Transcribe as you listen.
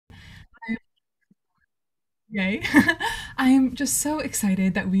Yay. I am just so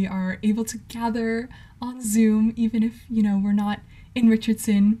excited that we are able to gather on Zoom, even if, we're not in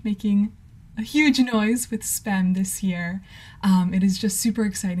Richardson making a huge noise with SPEM this year. It is just super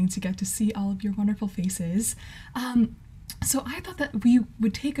exciting to get to see all of your wonderful faces. So I thought that we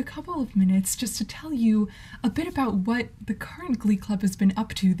would take a couple of minutes just to tell you a bit about what the current Glee Club has been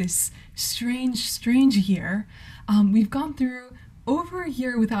up to this strange, strange year. We've gone through over a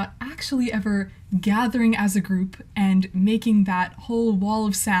year without actually ever gathering as a group and making that whole wall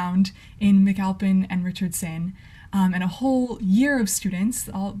of sound in McAlpin and Richardson. And a whole year of students,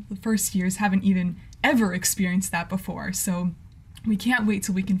 all the first years, haven't even ever experienced that before. So we can't wait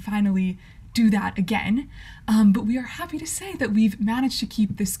till we can finally do that again. But we are happy to say that we've managed to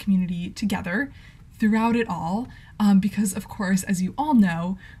keep this community together throughout it all, because, of course, as you all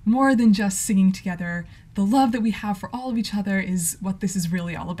know, more than just singing together, the love that we have for all of each other is what this is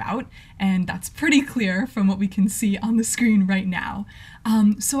really all about, and that's pretty clear from what we can see on the screen right now.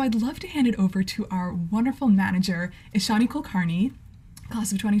 So I'd love to hand it over to our wonderful manager, Ishani Kulkarni,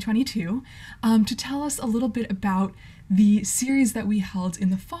 class of 2022, to tell us a little bit about the series that we held in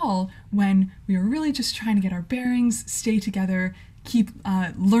the fall when we were really just trying to get our bearings, stay together, keep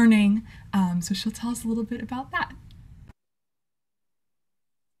learning. So she'll tell us a little bit about that.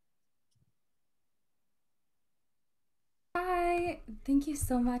 Hi, thank you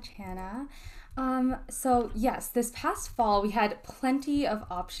so much, Hannah. So yes, this past fall we had plenty of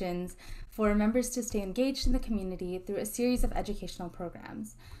options for members to stay engaged in the community through a series of educational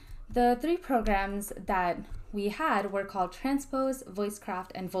programs. The three programs that we had were called Transpose, Voicecraft,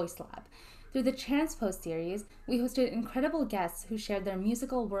 and Voice Lab. Through the Transpose series, we hosted incredible guests who shared their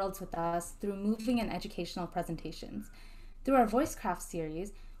musical worlds with us through moving and educational presentations. Through our Voicecraft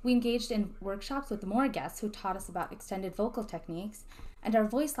series, we engaged in workshops with more guests who taught us about extended vocal techniques, and our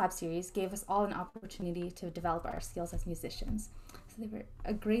Voice Lab series gave us all an opportunity to develop our skills as musicians. So they were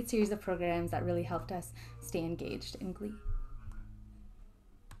a great series of programs that really helped us stay engaged in Glee.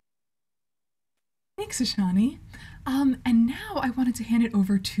 Thanks, Ashani. And now I wanted to hand it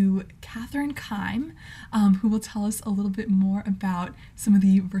over to Catherine Kime, who will tell us a little bit more about some of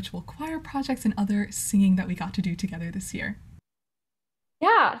the virtual choir projects and other singing that we got to do together this year.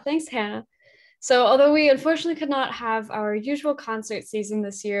 Yeah, thanks, Hannah. So, although we unfortunately could not have our usual concert season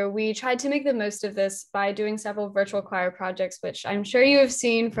this year, we tried to make the most of this by doing several virtual choir projects, which I'm sure you have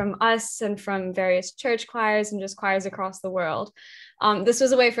seen from us and from various church choirs and just choirs across the world. This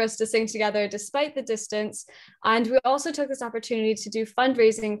was a way for us to sing together despite the distance. And we also took this opportunity to do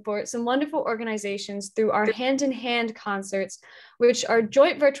fundraising for some wonderful organizations through our hand in hand concerts, which are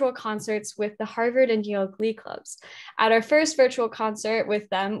joint virtual concerts with the Harvard and Yale Glee Clubs. At our first virtual concert with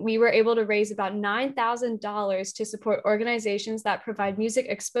them, we were able to raise about $9,000 to support organizations that provide music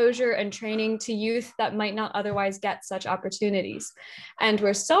exposure and training to youth that might not otherwise get such opportunities. And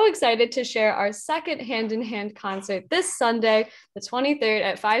we're so excited to share our second hand in hand concert this Sunday, the 23rd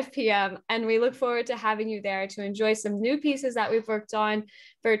at 5 p.m. And we look forward to having you there to enjoy some new pieces that we've worked on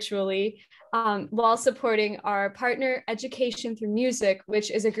virtually, while supporting our partner Education Through Music,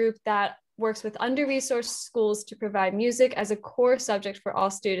 which is a group that works with under-resourced schools to provide music as a core subject for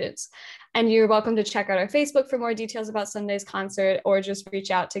all students. And you're welcome to check out our Facebook for more details about Sunday's concert, or just reach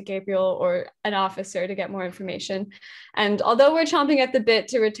out to Gabriel or an officer to get more information. And although we're chomping at the bit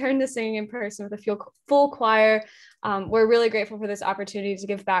to return to singing in person with a full choir, we're really grateful for this opportunity to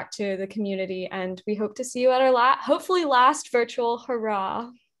give back to the community. And we hope to see you at our hopefully last virtual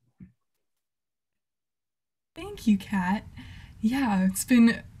hurrah. Thank you, Kat. Yeah, it's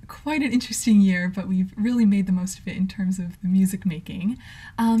been quite an interesting year, but we've really made the most of it in terms of the music making.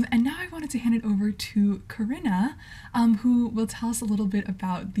 And now I wanted to hand it over to Corinna, who will tell us a little bit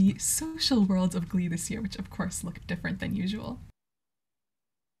about the social worlds of Glee this year, which of course look different than usual.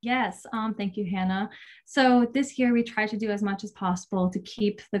 Yes, thank you, Hannah. So this year we tried to do as much as possible to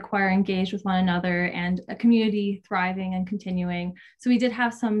keep the choir engaged with one another and a community thriving and continuing. So we did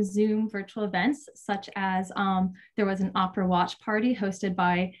have some Zoom virtual events, such as there was an opera watch party hosted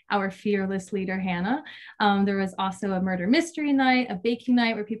by our fearless leader, Hannah. There was also a murder mystery night, a baking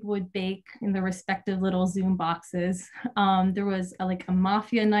night where people would bake in their respective little Zoom boxes. There was a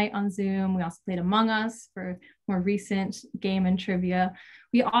mafia night on Zoom. We also played Among Us for more recent game and trivia.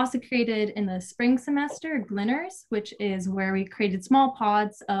 We also created in the spring semester Glinners, which is where we created small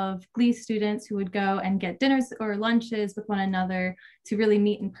pods of Glee students who would go and get dinners or lunches with one another to really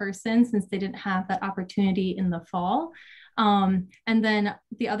meet in person, since they didn't have that opportunity in the fall. And then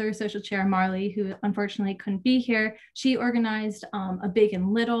the other social chair, Marley, who unfortunately couldn't be here, she organized a big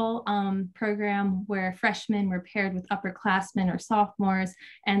and little program where freshmen were paired with upperclassmen or sophomores,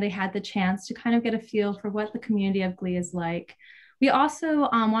 and they had the chance to kind of get a feel for what the community of Glee is like. We also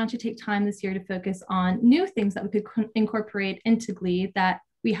wanted to take time this year to focus on new things that we could incorporate into Glee that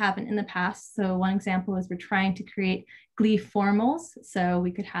we haven't in the past. So one example is we're trying to create Glee formals, so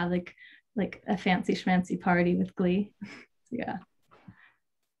we could have like a fancy schmancy party with Glee. So, yeah.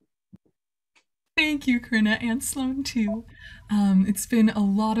 Thank you, Corinna, and Sloan too. It's been a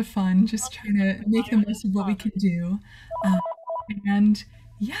lot of fun just trying to make the most of what we can do. And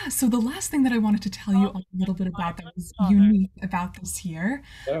yeah, so the last thing that I wanted to tell you a little bit about that was unique about this year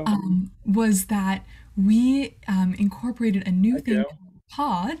was that we incorporated a new thing called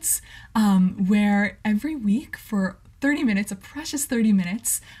pods, where every week for 30 minutes, a precious 30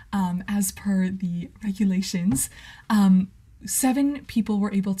 minutes, as per the regulations, 7 people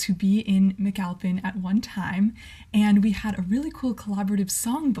were able to be in McAlpin at one time, and we had a really cool collaborative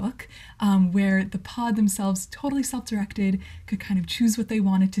songbook where the pod themselves, totally self-directed, could kind of choose what they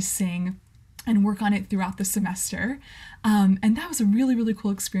wanted to sing and work on it throughout the semester. And that was a really, really cool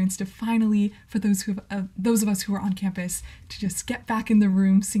experience to finally, for those of us who were on campus, to just get back in the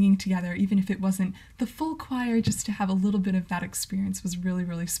room singing together, even if it wasn't the full choir, just to have a little bit of that experience was really,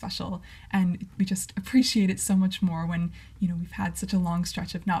 really special. And we just appreciate it so much more when, we've had such a long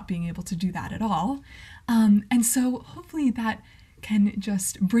stretch of not being able to do that at all. And so hopefully that can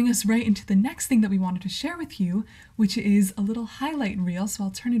just bring us right into the next thing that we wanted to share with you, which is a little highlight reel. So I'll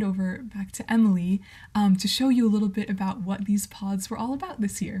turn it over back to Emily to show you a little bit about what these pods were all about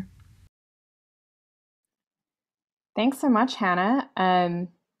this year. Thanks so much, Hannah.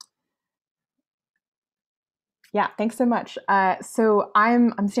 Yeah, thanks so much. So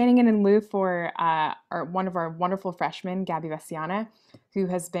I'm standing in lieu for one of our wonderful freshmen, Gabby Vessiana, who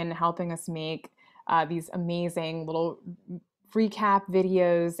has been helping us make these amazing little recap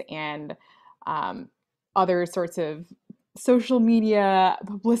videos and other sorts of social media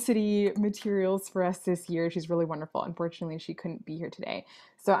publicity materials for us this year. She's really wonderful. Unfortunately, she couldn't be here today.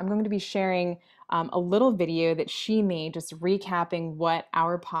 So I'm going to be sharing a little video that she made just recapping what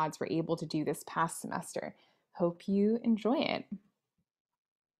our pods were able to do this past semester. Hope you enjoy it.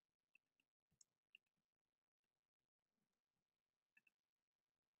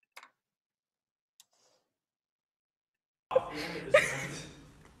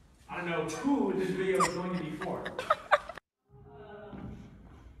 I don't know who this video is going to be for.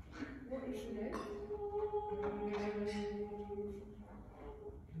 What is she doing?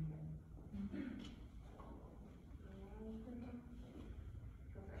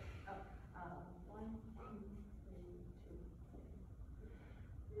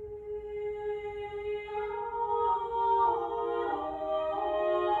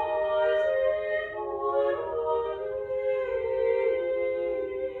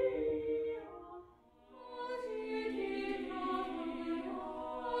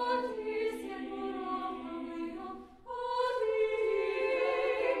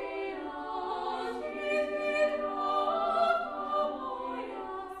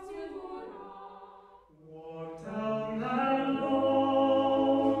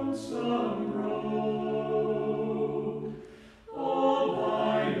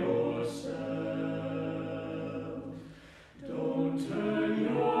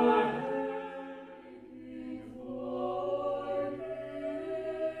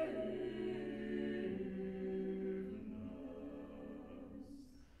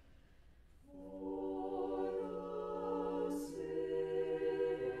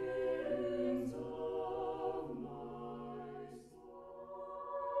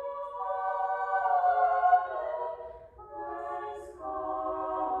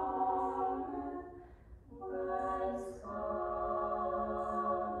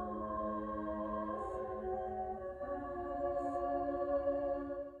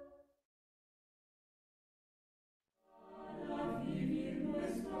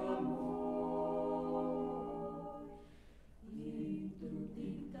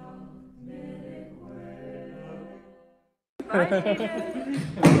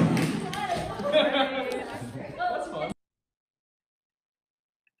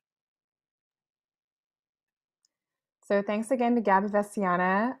 So thanks again to Gabby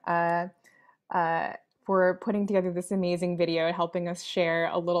Vessiana for putting together this amazing video and helping us share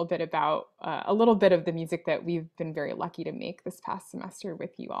a little bit about a little bit of the music that we've been very lucky to make this past semester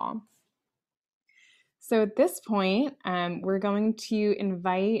with you all. So at this point, we're going to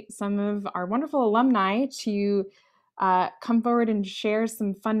invite some of our wonderful alumni to come forward and share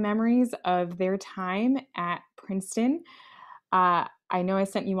some fun memories of their time at Princeton. I know I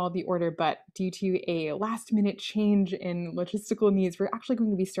sent you all the order, but due to a last minute change in logistical needs, we're actually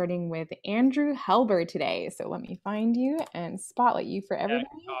going to be starting with Andrew Helber today. So let me find you and spotlight you for everybody.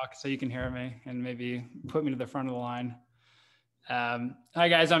 Yeah, talk so you can hear me and maybe put me to the front of the line. Hi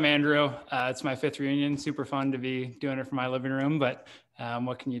guys, I'm Andrew. It's my 5th reunion. Super fun to be doing it from my living room, but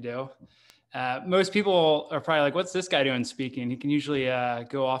what can you do? Most people are probably like, what's this guy doing speaking? He can usually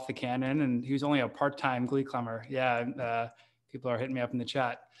go off the cannon, and he was only a part-time Glee climber. Yeah, people are hitting me up in the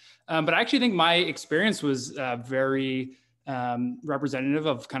chat. But I actually think my experience was very representative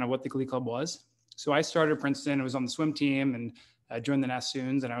of kind of what the Glee Club was. So I started at Princeton, I was on the swim team, and joined the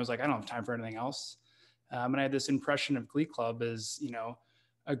Nassoons, and I was like, I don't have time for anything else. And I had this impression of Glee Club as,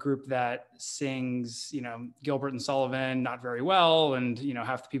 a group that sings, Gilbert and Sullivan not very well, and,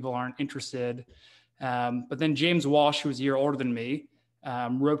 half the people aren't interested. But then James Walsh, who was a year older than me,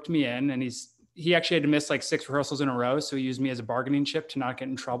 roped me in, and he actually had to miss like 6 rehearsals in a row. So he used me as a bargaining chip to not get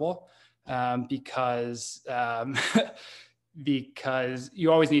in trouble, because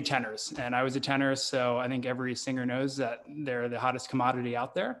you always need tenors. And I was a tenor, so I think every singer knows that they're the hottest commodity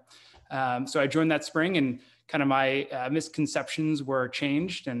out there. So I joined that spring, and kind of my misconceptions were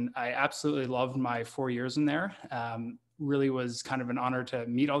changed, and I absolutely loved my 4 years in there. Really was kind of an honor to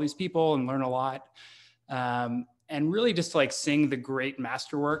meet all these people and learn a lot. And really just to like sing the great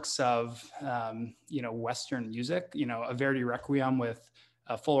masterworks of, Western music, a Verdi Requiem with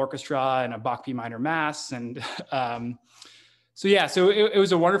a full orchestra and a Bach B minor mass. And so it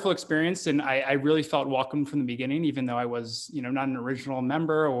was a wonderful experience, and I really felt welcome from the beginning, even though I was, not an original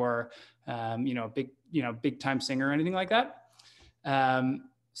member or, big time singer or anything like that.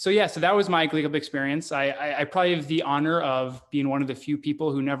 So that was my Glee Club experience. I probably have the honor of being one of the few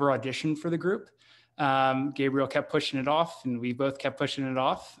people who never auditioned for the group. Gabriel kept pushing it off, and we both kept pushing it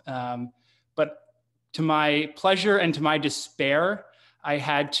off. But to my pleasure and to my despair, I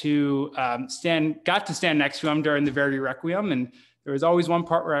had to got to stand next to him during the Verdi Requiem, and there was always one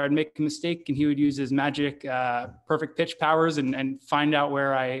part where I would make a mistake, and he would use his magic perfect pitch powers and find out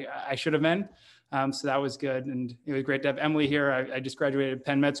where I should have been. So that was good, and it was great to have Emily here. I just graduated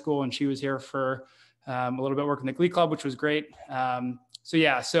Penn Med School, and she was here for a little bit working the Glee Club, which was great. Thanks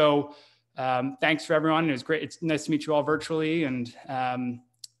for everyone. It was great. It's nice to meet you all virtually, and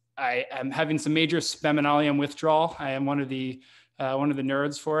I am having some major Speminalium withdrawal. I am one of the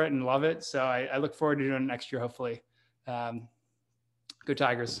nerds for it and love it. So I look forward to doing it next year, hopefully. Go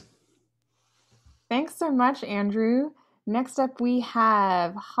Tigers. Thanks so much, Andrew. Next up, we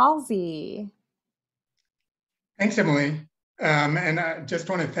have Halsey. Thanks, Emily. And I just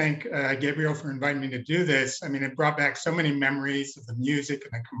want to thank Gabriel for inviting me to do this. I mean, it brought back so many memories of the music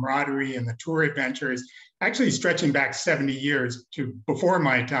and the camaraderie and the tour adventures, actually stretching back 70 years to before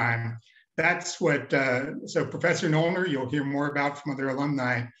my time. That's what, so Professor Nollner, you'll hear more about from other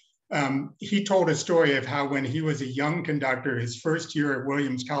alumni. He told a story of how when he was a young conductor, his first year at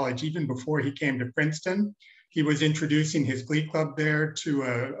Williams College, even before he came to Princeton, he was introducing his Glee Club there to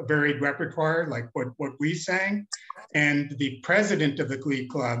a varied repertoire, like what we sang. And the president of the Glee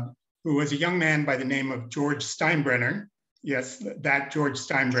Club, who was a young man by the name of George Steinbrenner, yes, that George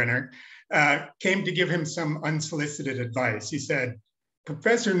Steinbrenner, came to give him some unsolicited advice. He said,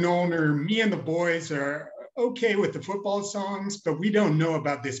 Professor Nollner, me and the boys are okay with the football songs, but we don't know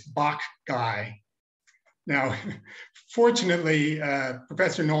about this Bach guy. Now, fortunately,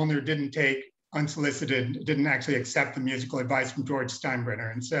 Professor Nollner didn't actually accept the musical advice from George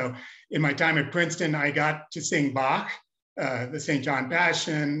Steinbrenner. And so in my time at Princeton, I got to sing Bach, the St. John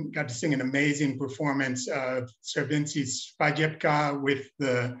Passion, got to sing an amazing performance of Stravinsky's Spaghetka with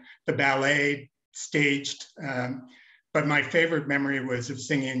the ballet staged. But my favorite memory was of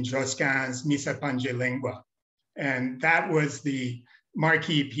singing Josquin's Missa Pange Lingua. And that was the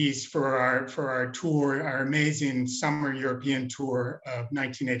marquee piece for our tour, our amazing summer European tour of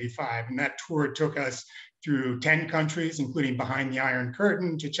 1985. And that tour took us through 10 countries, including behind the Iron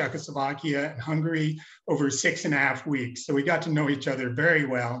Curtain, to Czechoslovakia and Hungary over 6.5 weeks. So we got to know each other very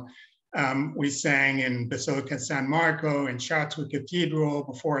well. We sang in Basilica San Marco and Chartres Cathedral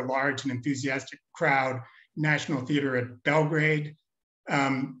before a large and enthusiastic crowd, National Theater at Belgrade.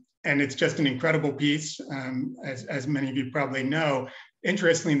 And it's just an incredible piece, as many of you probably know.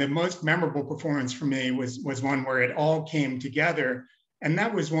 Interestingly, the most memorable performance for me was one where it all came together. And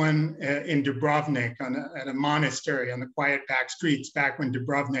that was one in Dubrovnik at a monastery on the quiet back streets back when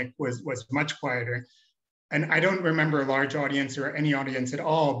Dubrovnik was much quieter. And I don't remember a large audience or any audience at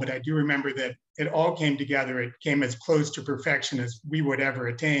all, but I do remember that it all came together. It came as close to perfection as we would ever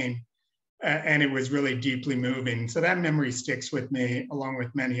attain. And it was really deeply moving. So that memory sticks with me along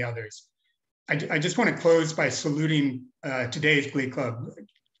with many others. I just want to close by saluting today's Glee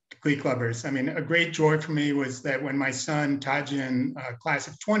Clubbers. I mean, a great joy for me was that when my son Tajin, class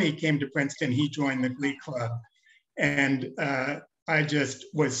of 20, came to Princeton, he joined the Glee Club. And I just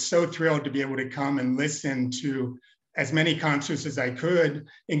was so thrilled to be able to come and listen to as many concerts as I could,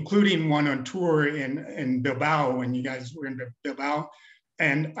 including one on tour in Bilbao when you guys were in Bilbao.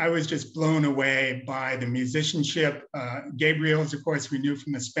 And I was just blown away by the musicianship. Gabriel's, of course, we knew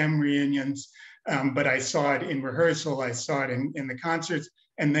from the SPEM reunions, but I saw it in rehearsal, I saw it in the concerts,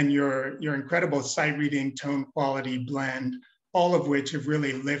 and then your incredible sight reading, tone quality blend, all of which have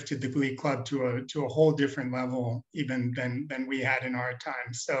really lifted the Glee Club to a whole different level even than we had in our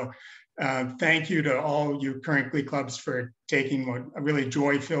time. So thank you to all you current Glee Clubs for taking what a really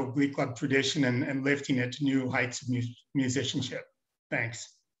joy-filled Glee Club tradition and lifting it to new heights of musicianship.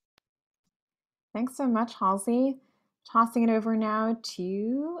 Thanks. Thanks so much, Halsey. Tossing it over now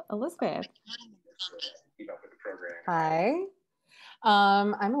to Elizabeth. Hi.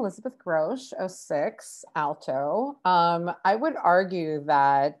 I'm Elizabeth Grosh, 06, alto. I would argue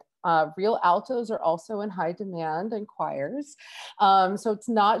that real altos are also in high demand in choirs. So it's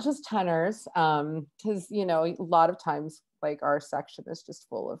not just tenors, because, you know, a lot of times, like, our section is just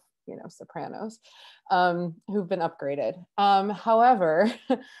full of, you know, sopranos who've been upgraded. However,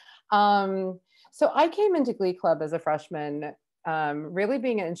 so I came into Glee Club as a freshman, really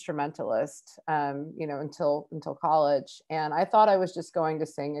being an instrumentalist, you know, until college. And I thought I was just going to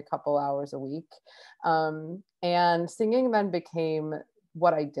sing a couple hours a week. And singing then became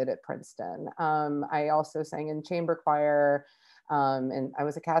what I did at Princeton. I also sang in chamber choir, and I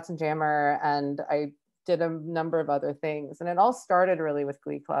was a Cats and Jammer, and I did a number of other things. And it all started really with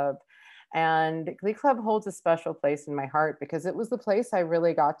Glee Club. And Glee Club holds a special place in my heart because it was the place I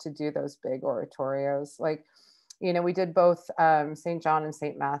really got to do those big oratorios. Like, you know, we did both St. John and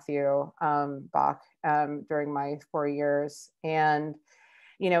St. Matthew Bach during my 4 years. And,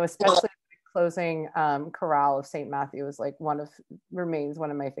 you know, especially the closing chorale of St. Matthew was like remains one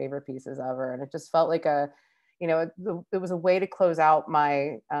of my favorite pieces ever. And it just felt like you know, it was a way to close out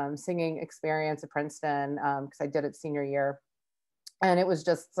my singing experience at Princeton, because I did it senior year. And it was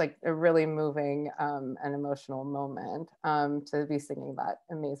just like a really moving and emotional moment to be singing that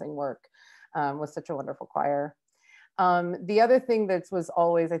amazing work with such a wonderful choir. The other thing that was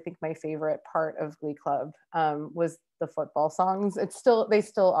always, I think, my favorite part of Glee Club was the football songs. They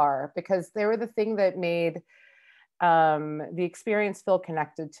still are, because they were the thing that made the experience feel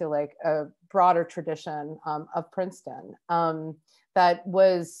connected to like a broader tradition of Princeton that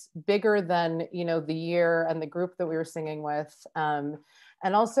was bigger than, you know, the year and the group that we were singing with, and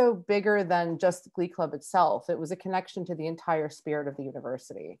also bigger than just Glee Club itself. It was a connection to the entire spirit of the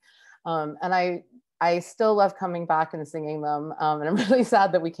university. And I still love coming back and singing them. And I'm really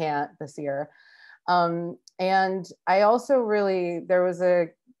sad that we can't this year. And I also there was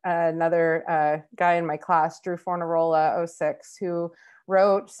another guy in my class, Drew Fornarola, 06, who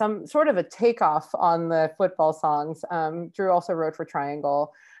wrote some sort of a takeoff on the football songs. Drew also wrote for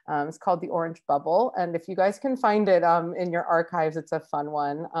Triangle. It's called The Orange Bubble. And if you guys can find it in your archives, it's a fun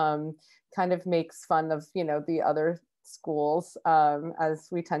one. Kind of makes fun of, you know, the other schools, as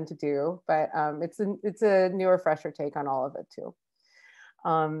we tend to do, but it's a newer, fresher take on all of it too.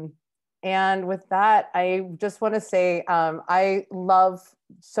 And with that, I just want to say I love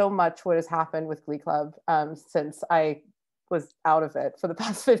so much what has happened with Glee Club since I was out of it for the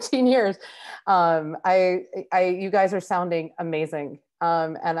past 15 years. You guys are sounding amazing.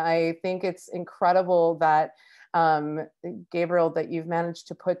 And I think it's incredible that Gabriel, that you've managed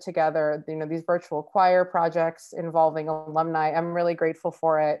to put together, you know, these virtual choir projects involving alumni. I'm really grateful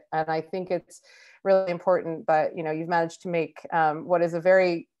for it. And I think it's really important that, you know, you've managed to make what is a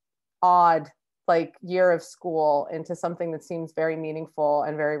very odd like year of school into something that seems very meaningful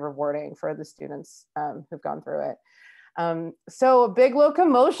and very rewarding for the students who've gone through it. So a big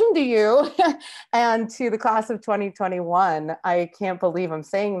locomotion to you and to the class of 2021. I can't believe I'm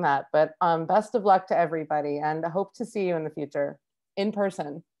saying that, but best of luck to everybody, and I hope to see you in the future in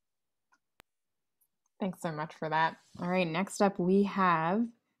person. Thanks so much for that. All right, next up we have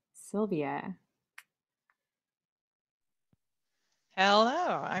Sylvia.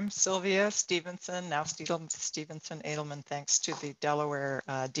 Hello, I'm Sylvia Stevenson, now Stevenson Edelman, thanks to the Delaware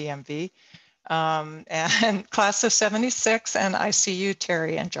DMV. And class of 76, and I see you,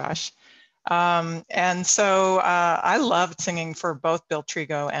 Terry and Josh. And so I loved singing for both Bill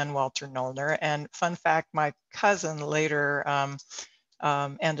Trigo and Walter Noldner. And fun fact, my cousin later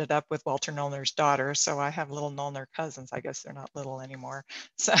ended up with Walter Nullner's daughter. So I have little Nullner cousins. I guess they're not little anymore.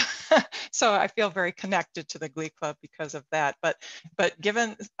 So, so I feel very connected to the Glee Club because of that. But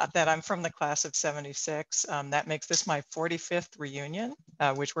given that I'm from the class of 76, that makes this my 45th reunion,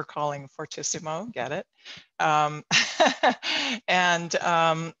 which we're calling Fortissimo, get it? And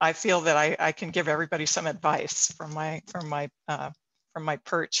I feel that I can give everybody some advice from my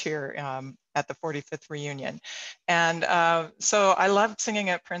perch here at the 45th reunion. And so I loved singing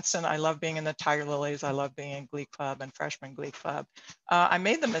at Princeton. I love being in the Tiger Lilies. I love being in Glee Club and Freshman Glee Club. I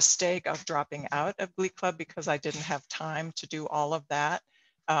made the mistake of dropping out of Glee Club because I didn't have time to do all of that.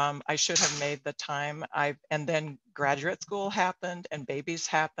 I should have made the time. And then graduate school happened and babies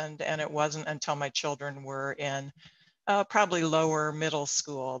happened. And it wasn't until my children were in probably lower middle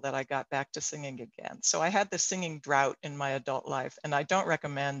school that I got back to singing again. So I had the singing drought in my adult life, and I don't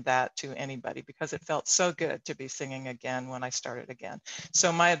recommend that to anybody because it felt so good to be singing again when I started again.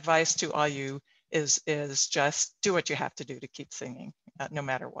 So my advice to all you is just do what you have to do to keep singing, no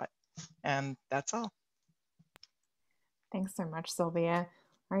matter what. And that's all. Thanks so much, Sylvia.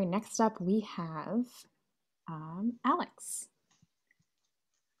 All right, next up we have Alex.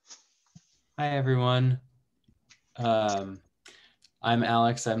 Hi, everyone. I'm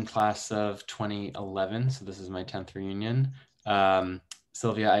Alex. I'm class of 2011, so this is my 10th reunion.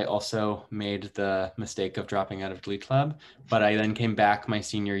 Sylvia, I also made the mistake of dropping out of Glee Club, but I then came back my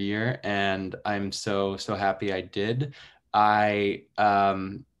senior year, and I'm so happy I did. I,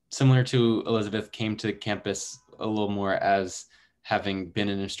 similar to Elizabeth, came to campus a little more as having been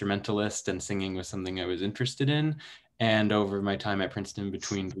an instrumentalist, and singing was something I was interested in. And over my time at Princeton,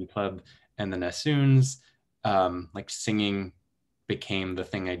 between Glee Club and the Nessoons, like singing became the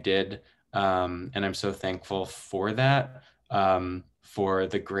thing I did. And I'm so thankful for that, for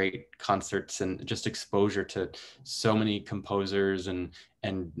the great concerts and just exposure to so many composers and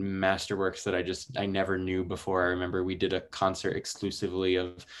masterworks that I never knew before. I remember we did a concert exclusively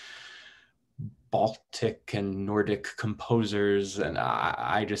of Baltic and Nordic composers, and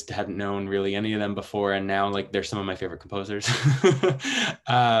I just hadn't known really any of them before, and now like they're some of my favorite composers.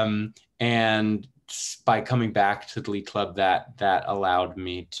 And by coming back to Glee Club, that allowed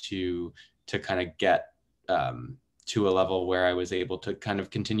me to kind of get to a level where I was able to kind of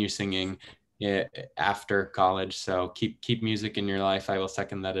continue singing after college. So keep music in your life. I will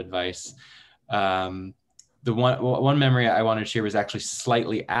second that advice. The one memory I wanted to share was actually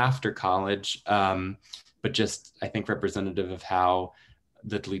slightly after college, but just I think representative of how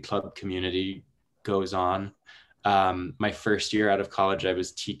the Glee Club community goes on. My first year out of college, I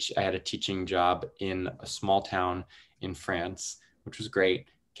had a teaching job in a small town in France, which was great.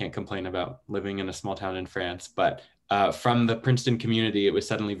 Can't complain about living in a small town in France, but from the Princeton community, it was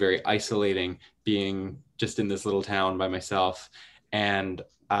suddenly very isolating being just in this little town by myself. And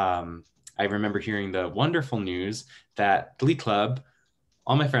I remember hearing the wonderful news that Glee Club,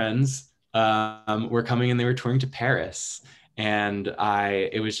 all my friends were coming and they were touring to Paris. And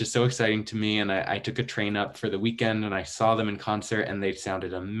it was just so exciting to me. And I took a train up for the weekend and I saw them in concert and they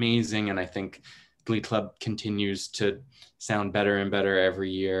sounded amazing. And I think Glee Club continues to sound better and better every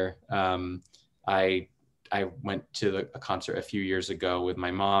year. I went to a concert a few years ago with my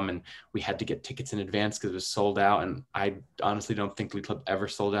mom and we had to get tickets in advance because it was sold out. And I honestly don't think Glee Club ever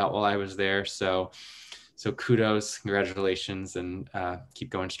sold out while I was there. So kudos, congratulations, and keep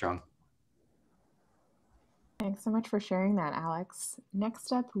going strong. Thanks so much for sharing that, Alex.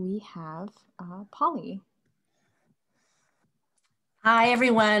 Next up, we have Polly. Hi,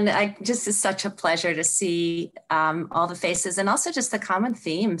 everyone. Just is such a pleasure to see all the faces and also just the common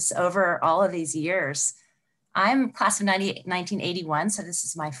themes over all of these years. I'm class of 1981, so this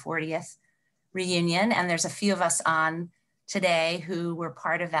is my 40th reunion, and there's a few of us on today who were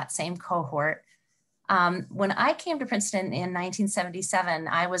part of that same cohort. When I came to Princeton in 1977,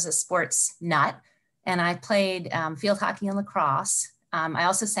 I was a sports nut, and I played field hockey and lacrosse. I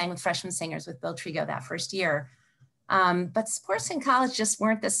also sang with freshman singers with Bill Trigo that first year. But sports in college just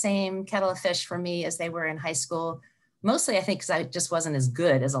weren't the same kettle of fish for me as they were in high school. Mostly, I think, because I just wasn't as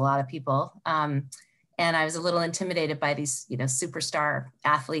good as a lot of people. And I was a little intimidated by these, superstar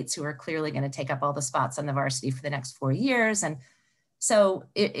athletes who were clearly going to take up all the spots on the varsity for the next 4 years. And so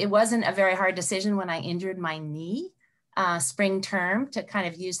it wasn't a very hard decision when I injured my knee spring term to kind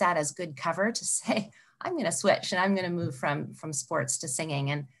of use that as good cover to say, I'm going to switch and I'm going to move from sports to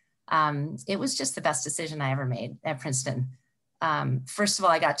singing. And it was just the best decision I ever made at Princeton. First of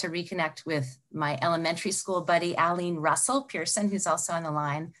all, I got to reconnect with my elementary school buddy, Aline Russell Pearson, who's also on the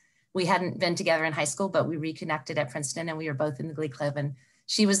line. We hadn't been together in high school, but we reconnected at Princeton and we were both in the Glee Club, and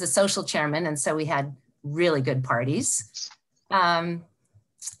she was the social chairman. And so we had really good parties.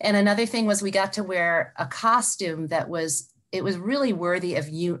 another thing was we got to wear a costume that it was really worthy of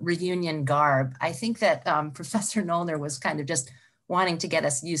reunion garb. I think that Professor Nollner was kind of just wanting to get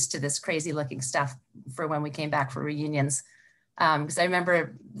us used to this crazy looking stuff for when we came back for reunions. Because I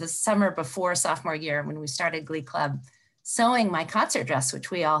remember the summer before sophomore year when we started Glee Club, sewing my concert dress,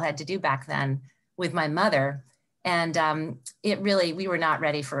 which we all had to do back then, with my mother. And we were not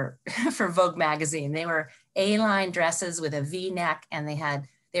ready for, for Vogue magazine. They were A-line dresses with a V-neck, and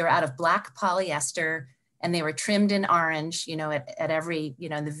they were out of black polyester, and they were trimmed in orange, you know, at every, you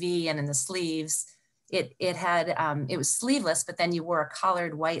know, in the V and in the sleeves. It was sleeveless, but then you wore a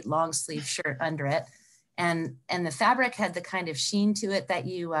collared white long sleeve shirt under it. And the fabric had the kind of sheen to it that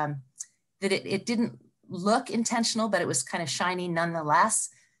it didn't look intentional, but it was kind of shiny nonetheless.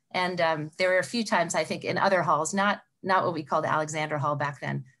 And there were a few times, I think, in other halls, not what we called Alexander Hall back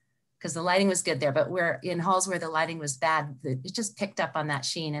then, because the lighting was good there, but we're in halls where the lighting was bad, it just picked up on that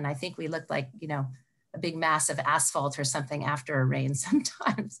sheen. And I think we looked like, you know, a big mass of asphalt or something after a rain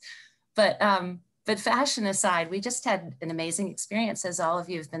sometimes. But fashion aside, we just had an amazing experience, as all of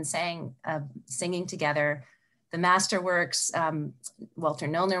you have been saying, singing together. The Masterworks, Walter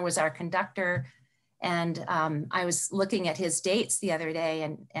Nollner was our conductor. And I was looking at his dates the other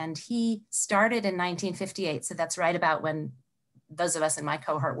day, and he started in 1958. So that's right about when those of us in my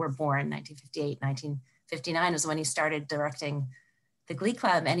cohort were born. 1958, 1959 was when he started directing the Glee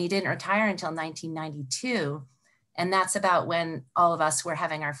Club, and he didn't retire until 1992. And that's about when all of us were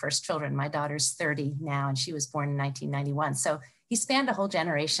having our first children. My daughter's 30 now, and she was born in 1991. So he spanned a whole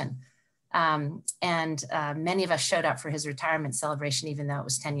generation. Many of us showed up for his retirement celebration, even though it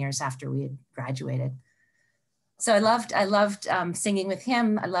was 10 years after we had graduated. So I loved singing with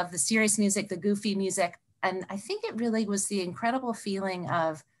him. I loved the serious music, the goofy music. And I think it really was the incredible feeling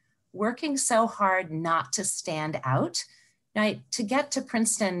of working so hard not to stand out. Now, to get to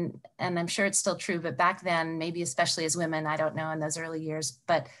Princeton, and I'm sure it's still true, but back then, maybe especially as women, I don't know, in those early years,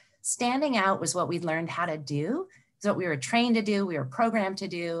 but standing out was what we learned how to do. It's what we were trained to do, we were programmed to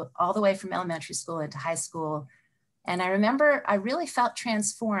do, all the way from elementary school into high school. And I remember I really felt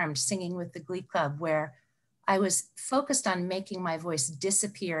transformed singing with the Glee Club, where I was focused on making my voice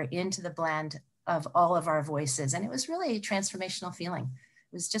disappear into the blend of all of our voices. And it was really a transformational feeling.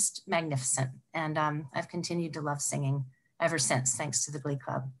 It was just magnificent. And I've continued to love singing ever since, thanks to the Glee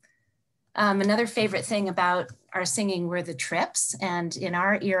Club. Another favorite thing about our singing were the trips. And in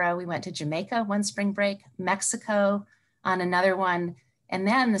our era, we went to Jamaica one spring break, Mexico on another one. And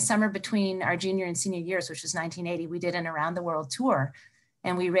then the summer between our junior and senior years, which was 1980, we did an around the world tour.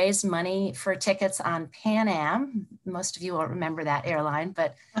 And we raised money for tickets on Pan Am. Most of you won't remember that airline,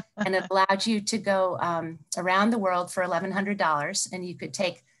 and it allowed you to go around the world for $1,100, and you could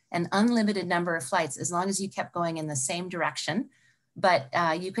take an unlimited number of flights as long as you kept going in the same direction. But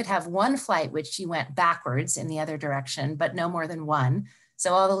you could have one flight which you went backwards in the other direction, but no more than one.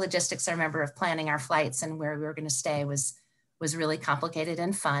 So all the logistics, I remember, of planning our flights and where we were going to stay was really complicated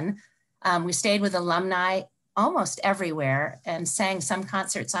and fun. We stayed with alumni almost everywhere and sang some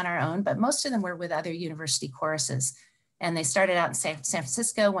concerts on our own, but most of them were with other university choruses. And they started out in San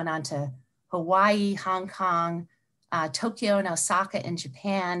Francisco, went on to Hawaii, Hong Kong, Tokyo and Osaka in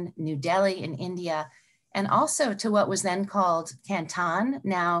Japan, New Delhi in India, and also to what was then called Canton,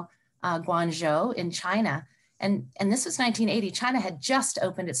 now Guangzhou in China. And this was 1980. China had just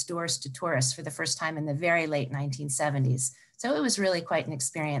opened its doors to tourists for the first time in the very late 1970s. So it was really quite an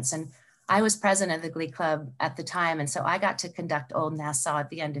experience. And I was president of the Glee Club at the time. And so I got to conduct Old Nassau at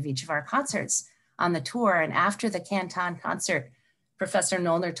the end of each of our concerts on the tour. And after the Canton concert, Professor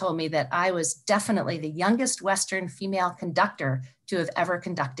Nollner told me that I was definitely the youngest Western female conductor to have ever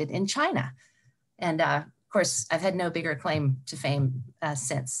conducted in China. And of course, I've had no bigger claim to fame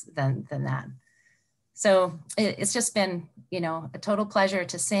since than that. So it's just been, you know, a total pleasure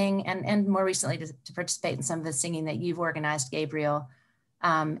to sing and more recently to participate in some of the singing that you've organized, Gabriel,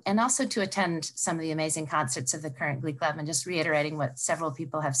 and also to attend some of the amazing concerts of the current Glee Club. And just reiterating what several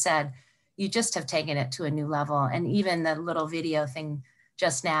people have said, you just have taken it to a new level. And even the little video thing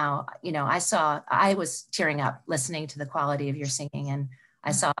just now, you know, I was tearing up listening to the quality of your singing, and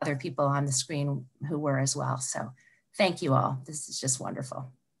I saw other people on the screen who were as well. So thank you all. This is just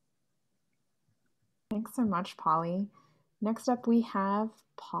wonderful. Thanks so much, Polly. Next up, we have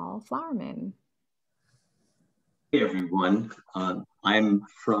Paul Flowerman. Hey, everyone. I'm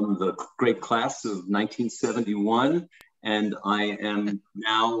from the great class of 1971, and I am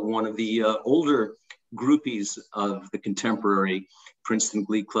now one of the older groupies of the contemporary Princeton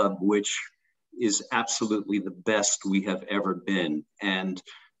Glee Club, which is absolutely the best we have ever been. And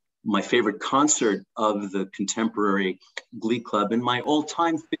my favorite concert of the contemporary Glee Club, and my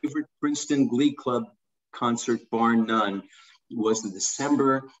all-time favorite Princeton Glee Club concert, bar none, was the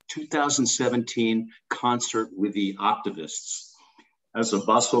December 2017 concert with the Octavists. As a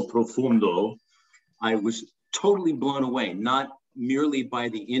basso profundo, I was totally blown away, not merely by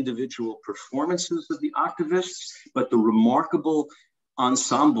the individual performances of the Octavists, but the remarkable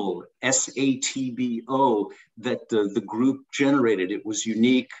ensemble, SATBO, that the group generated. It was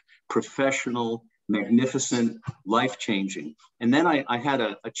unique, professional, magnificent, life-changing. And then I had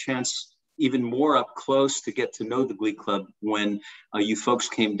a chance even more up close to get to know the Glee Club when you folks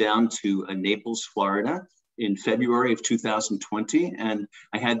came down to Naples, Florida in February of 2020. And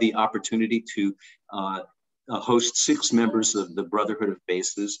I had the opportunity to host 6 members of the Brotherhood of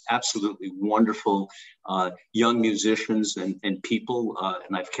Basses, absolutely wonderful young musicians and people,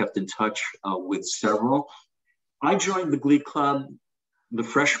 and I've kept in touch with several. I joined the Glee Club, the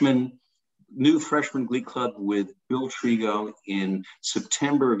new freshman Glee Club with Bill Trigo in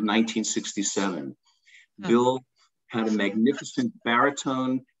September of 1967. Bill had a magnificent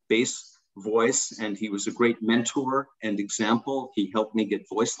baritone bass voice, and he was a great mentor and example. He helped me get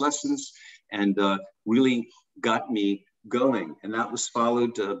voice lessons and really got me going. And that was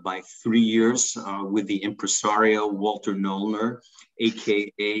followed by 3 years with the impresario Walter Nollner,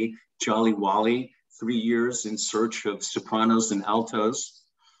 AKA Jolly Wally, 3 years in search of sopranos and altos,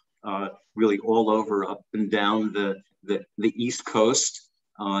 really all over, up and down the East Coast,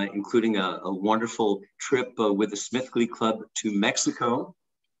 including a wonderful trip with the Smith Glee Club to Mexico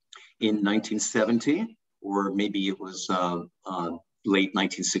in 1970, or maybe it was late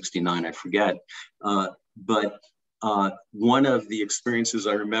 1969, I forget. But one of the experiences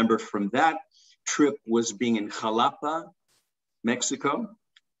I remember from that trip was being in Jalapa, Mexico,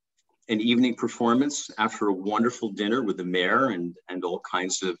 an evening performance after a wonderful dinner with the mayor and all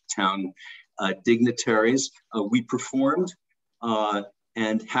kinds of town dignitaries. We performed,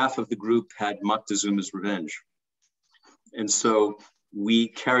 and half of the group had Moctezuma's Revenge. And so we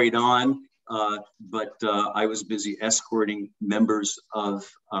carried on, but I was busy escorting members of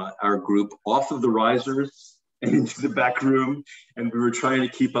our group off of the risers and into the back room, and we were trying to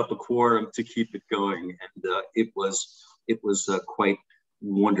keep up a quorum to keep it going, and it was quite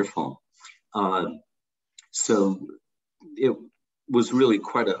wonderful. So it was really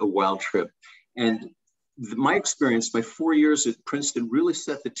quite a wild trip, and my experience, my 4 years at Princeton really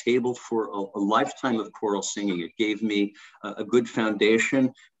set the table for a lifetime of choral singing. It gave me a good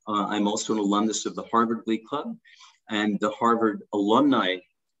foundation. I'm also an alumnus of the Harvard Glee Club and the Harvard Alumni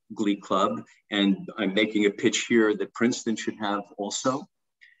Glee Club. And I'm making a pitch here that Princeton should have also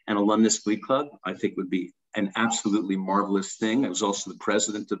an alumnus Glee Club. I think would be an absolutely marvelous thing. I was also the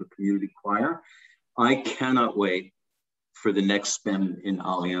president of the community choir. I cannot wait for the next spem in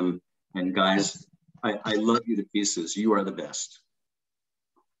Alium. And guys, I love you to pieces. You are the best.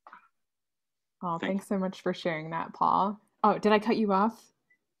 Oh, thanks so much for sharing that, Paul. Oh, did I cut you off?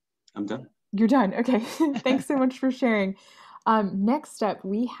 I'm done. You're done. Okay. Thanks so much for sharing. Next up,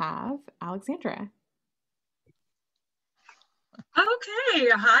 we have Alexandra. Okay.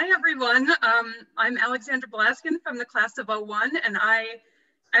 Hi, everyone. I'm Alexandra Blaskin from the class of 01, and I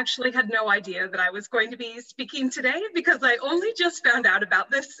actually had no idea that I was going to be speaking today because I only just found out about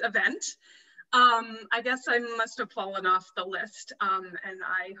this event. I guess I must have fallen off the list, and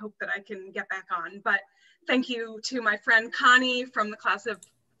I hope that I can get back on. But thank you to my friend Connie from the class of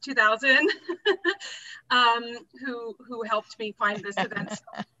 2000, who helped me find this event.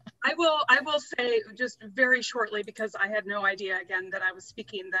 So I will say just very shortly, because I had no idea again that I was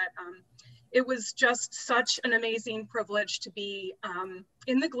speaking, that it was just such an amazing privilege to be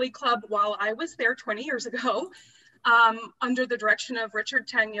in the Glee Club while I was there 20 years ago. Under the direction of Richard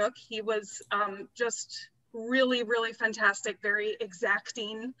Tanyuk. He was just really, really fantastic, very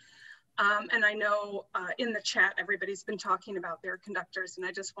exacting. And I know in the chat, everybody's been talking about their conductors, and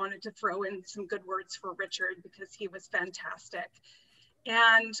I just wanted to throw in some good words for Richard because he was fantastic.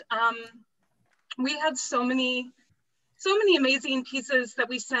 And we had so many amazing pieces that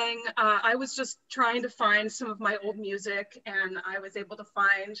we sang. I was just trying to find some of my old music, and I was able to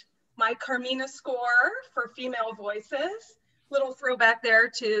find my Carmina score for female voices, little throwback there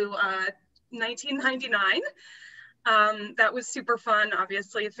to 1999. That was super fun,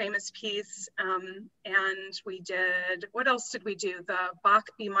 obviously a famous piece. And we did, what else did we do? The Bach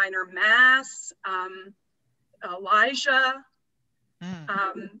B minor Mass, Elijah.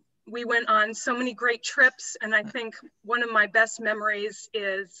 We went on so many great trips, and I think one of my best memories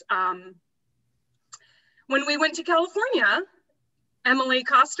is when we went to California. Emily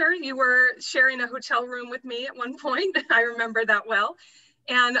Coster, you were sharing a hotel room with me at one point. I remember that well.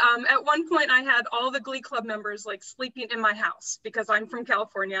 And at one point I had all the Glee Club members like sleeping in my house because I'm from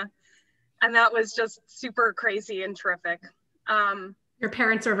California. And that was just super crazy and terrific. Your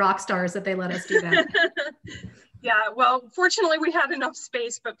parents are rock stars that they let us do that. Yeah, well, fortunately we had enough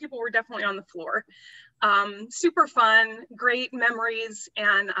space, but people were definitely on the floor. Super fun, great memories.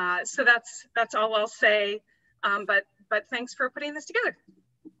 And so that's all I'll say. But thanks for putting this together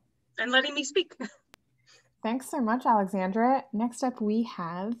and letting me speak. Thanks so much, Alexandra. Next up, we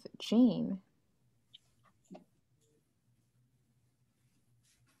have Jane.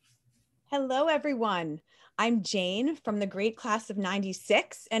 Hello, everyone. I'm Jane from the great class of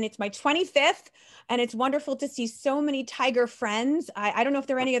 96, and it's my 25th, and it's wonderful to see so many Tiger friends. I don't know if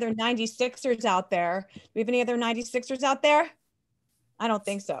there are any other 96ers out there. Do we have any other 96ers out there? I don't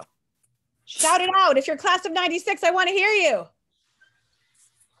think so. Shout it out. If you're class of 96, I want to hear you.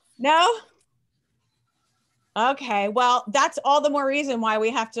 No? Okay, well, that's all the more reason why we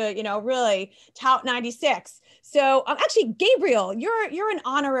have to, really tout 96. So actually, Gabriel, you're an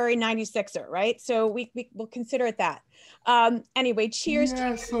honorary 96er, right? So we'll consider it that. Anyway, cheers.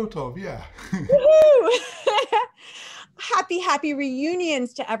 Yeah, sort of, yeah. Woohoo! Happy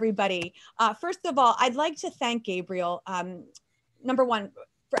reunions to everybody. First of all, I'd like to thank Gabriel, number one,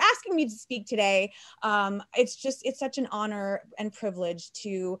 for asking me to speak today. It's such an honor and privilege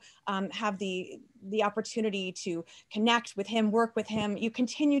to have the opportunity to connect with him, work with him. You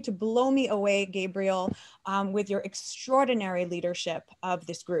continue to blow me away, Gabriel, with your extraordinary leadership of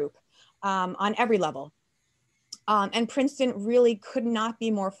this group on every level. And Princeton really could not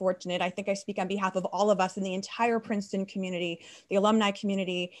be more fortunate. I think I speak on behalf of all of us in the entire Princeton community, the alumni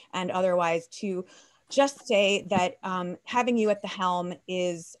community, and otherwise, to just say that having you at the helm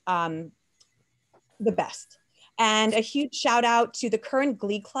is the best. And a huge shout out to the current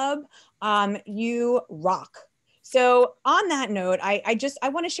Glee Club. You rock. So on that note, I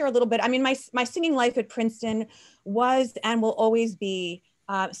want to share a little bit. I mean, my singing life at Princeton was and will always be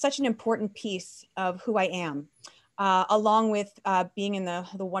such an important piece of who I am. Along with being in the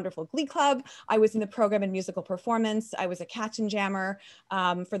wonderful Glee Club, I was in the program in musical performance. I was a Katzenjammer.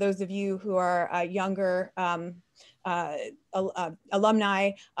 Jammer. For those of you who are younger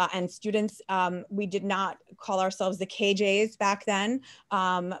alumni and students, we did not call ourselves the KJs back then,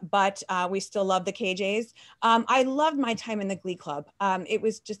 but we still love the KJs. I loved my time in the Glee Club. It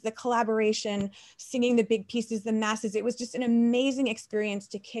was just the collaboration, singing the big pieces, the masses. It was just an amazing experience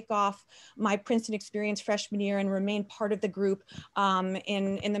to kick off my Princeton experience freshman year and remain part of the group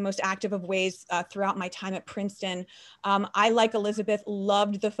in the most active of ways throughout my time at Princeton. I, like Elizabeth,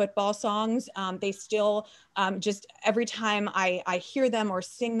 loved the football songs. They still just every time I hear them or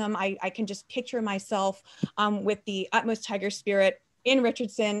sing them, I can just picture myself with the utmost Tiger spirit in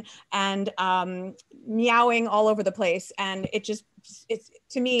Richardson and meowing all over the place. And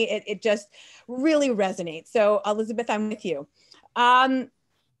to me, it just really resonates. So Elizabeth, I'm with you. I'll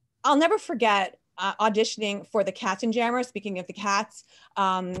never forget auditioning for the Katzenjammer. Speaking of the Cats,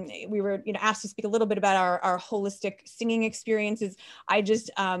 we were asked to speak a little bit about our holistic singing experiences. I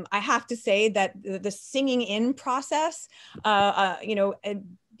have to say that the singing in process,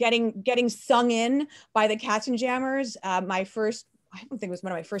 getting sung in by the Katzenjammers, I don't think it was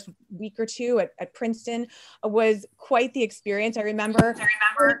one of my first week or two at Princeton, was quite the experience. I remember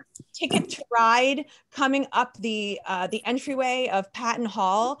Ticket to Ride coming up the entryway of Patton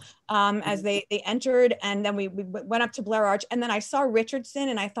Hall as they entered, and then we went up to Blair Arch, and then I saw Richardson,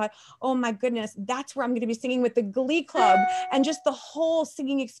 and I thought, oh my goodness, that's where I'm going to be singing with the Glee Club, and just the whole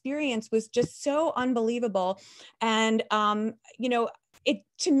singing experience was just so unbelievable. And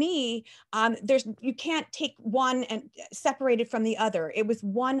to me, you can't take one and separate it from the other. It was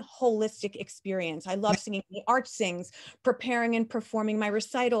one holistic experience. I love singing the Arch Sings, preparing and performing my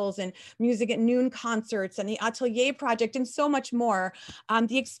recitals and music at noon concerts and the Atelier Project and so much more.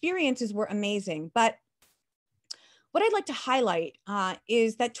 The experiences were amazing. But what I'd like to highlight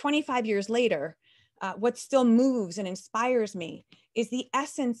is that 25 years later, what still moves and inspires me is the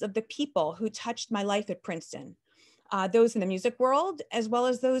essence of the people who touched my life at Princeton. Those in the music world, as well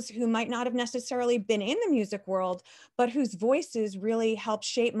as those who might not have necessarily been in the music world, but whose voices really helped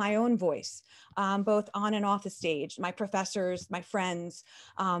shape my own voice, both on and off the stage. My professors, my friends,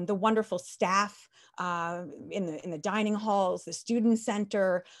 the wonderful staff in the dining halls, the student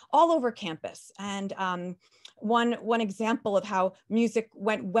center, all over campus. And one example of how music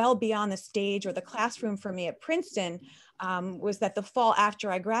went well beyond the stage or the classroom for me at Princeton was that the fall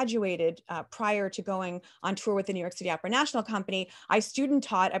after I graduated, prior to going on tour with the New York City Opera National Company, I student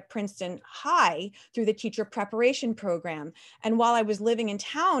taught at Princeton High through the teacher preparation program. And while I was living in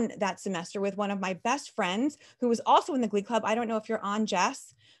town that semester with one of my best friends, who was also in the Glee Club, I don't know if you're on,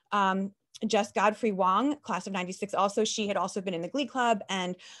 Jess, Jess Godfrey Wong, class of 96 also. She had also been in the Glee Club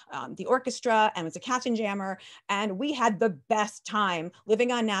and the orchestra and was a Katzenjammer. Jammer. And we had the best time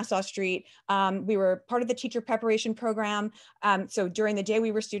living on Nassau Street. We were part of the teacher preparation program. So during the day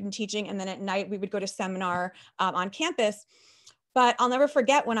we were student teaching, and then at night we would go to seminar on campus. But I'll never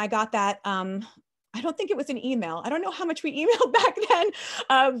forget when I got that, I don't think it was an email. I don't know how much we emailed back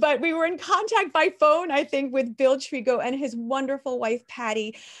then, but we were in contact by phone, I think, with Bill Trigo and his wonderful wife,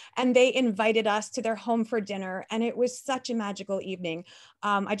 Patty, and they invited us to their home for dinner. And it was such a magical evening.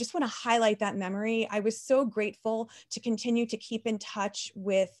 I just want to highlight that memory. I was so grateful to continue to keep in touch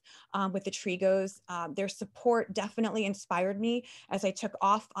with the Trigos. Their support definitely inspired me as I took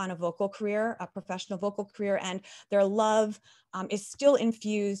off on a vocal career, a professional vocal career, and their love is still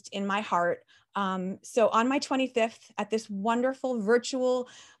infused in my heart. So on my 25th, at this wonderful virtual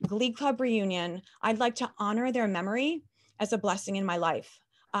Glee Club reunion, I'd like to honor their memory as a blessing in my life.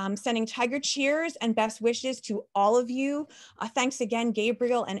 Sending tiger cheers and best wishes to all of you. Thanks again,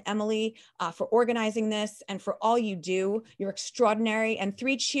 Gabriel and Emily, for organizing this and for all you do. You're extraordinary. And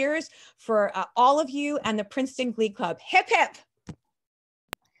 3 cheers for all of you and the Princeton Glee Club. Hip, hip.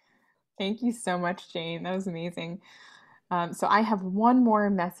 Thank you so much, Jane. That was amazing. So I have one more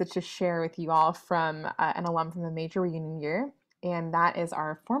message to share with you all from an alum from the major reunion year, and that is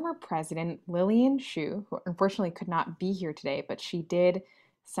our former president, Lillian Shu, who unfortunately could not be here today, but she did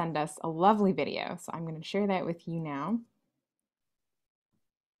send us a lovely video. So I'm going to share that with you now.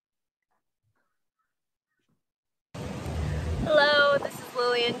 Hello, this is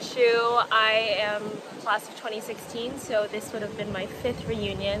Lillian Shu. I am class of 2016, so this would have been my 5th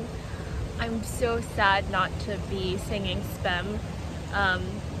reunion. I'm so sad not to be singing SPEM,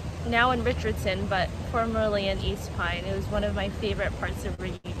 now in Richardson, but formerly in East Pine. It was one of my favorite parts of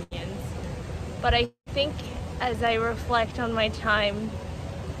reunions. But I think as I reflect on my time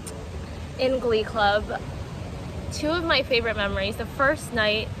in Glee Club, 2 of my favorite memories, the first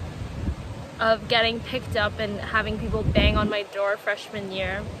night of getting picked up and having people bang on my door freshman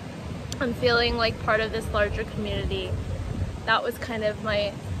year and feeling like part of this larger community. That was kind of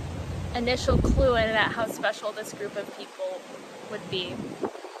my initial clue in at how special this group of people would be.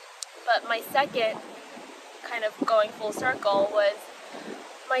 But my second, kind of going full circle, was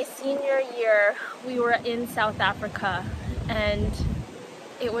my senior year. We were in South Africa, and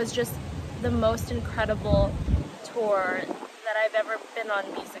it was just the most incredible tour that I've ever been on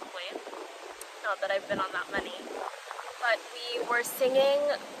musically. Not that I've been on that many, but we were singing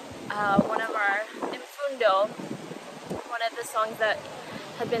one of our Imfundo, one of the songs that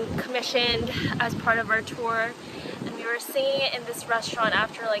had been commissioned as part of our tour, and we were singing it in this restaurant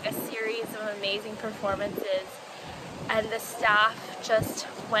after like a series of amazing performances, and the staff just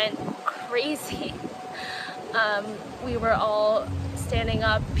went crazy. We were all standing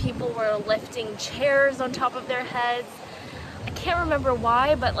up, people were lifting chairs on top of their heads. I can't remember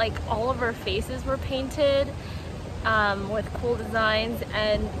why, but like all of our faces were painted with cool designs,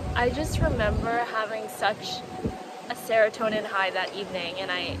 and I just remember having such a serotonin high that evening,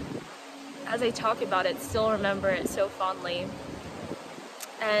 and as I talk about it, still remember it so fondly.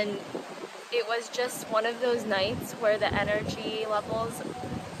 And it was just one of those nights where the energy levels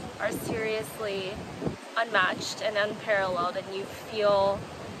are seriously unmatched and unparalleled, and you feel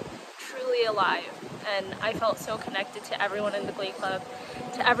truly alive. And I felt so connected to everyone in the Glee Club,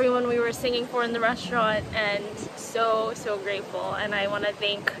 to everyone we were singing for in the restaurant, and so grateful. And I want to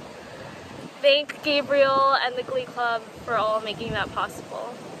thank Gabriel and the Glee Club for all making that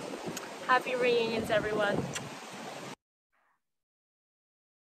possible. Happy reunions, everyone.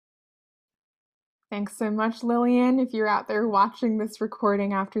 Thanks so much, Lillian, if you're out there watching this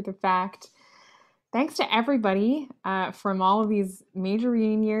recording after the fact. Thanks to everybody from all of these major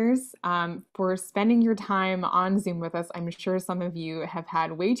reunion years for spending your time on Zoom with us. I'm sure some of you have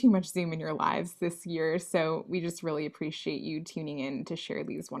had way too much Zoom in your lives this year, so we just really appreciate you tuning in to share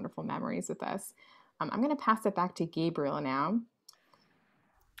these wonderful memories with us. I'm going to pass it back to Gabriel now.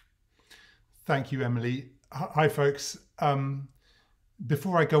 Thank you, Emily. Hi, folks.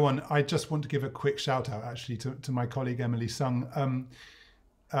 Before I go on, I just want to give a quick shout out actually to my colleague Emily Sung.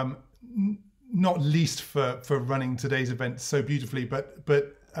 Not least for running today's event so beautifully, but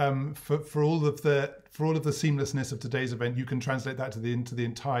for all of the seamlessness of today's event. You can translate that into the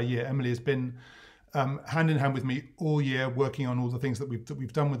entire year. Emily has been hand in hand with me all year, working on all the things that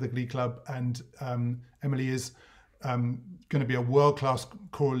we've done with the Glee Club. And Emily is going to be a world-class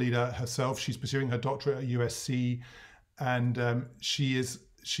choral leader herself. She's pursuing her doctorate at USC, and she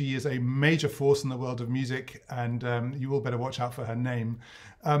is a major force in the world of music, and you all better watch out for her name.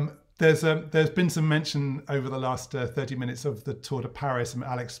 There's been some mention over the last 30 minutes of the tour to Paris, and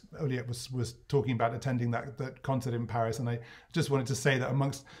Alex Olliett was talking about attending that concert in Paris, and I just wanted to say that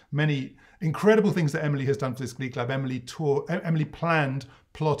amongst many incredible things that Emily has done for this Glee Club, Emily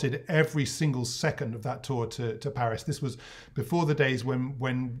plotted every single second of that tour to Paris. This was before the days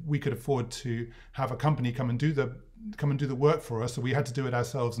when we could afford to have a company come and do the work for us, so we had to do it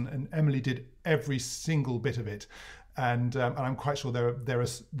ourselves, and Emily did every single bit of it. And I'm quite sure there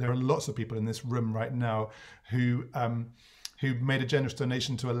are lots of people in this room right now who made a generous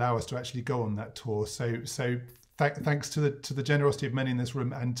donation to allow us to actually go on that tour. So thanks to the generosity of many in this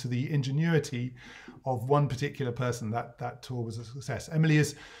room and to the ingenuity of one particular person, that tour was a success. Emily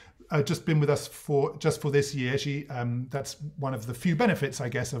has just been with us for this year. She that's one of the few benefits, I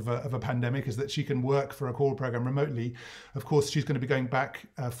guess, of a pandemic, is that she can work for a choral program remotely. Of course, she's going to be going back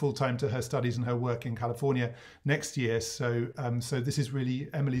full time to her studies and her work in California next year. So this is really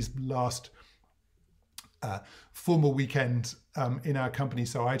Emily's last formal weekend in our company.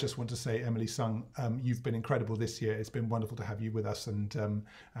 So I just want to say, Emily Sung, you've been incredible this year. It's been wonderful to have you with us, and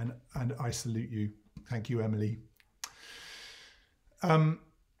I salute you. Thank you, Emily.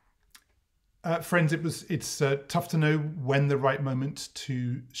 Friends, it's tough to know when the right moment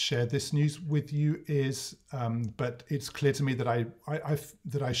to share this news with you is, but it's clear to me that I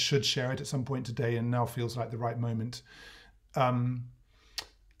should share it at some point today, and now feels like the right moment.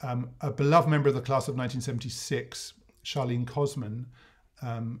 A beloved member of the class of 1976, Charlene Cosman,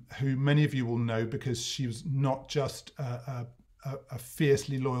 who many of you will know because she was not just a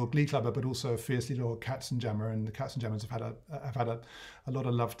fiercely loyal Glee Clubber, but also a fiercely loyal Katzenjammer, and the Katzenjammers have had a lot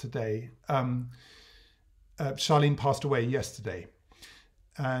of love today. Charlene passed away yesterday,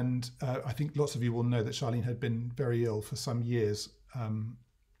 and I think lots of you will know that Charlene had been very ill for some years,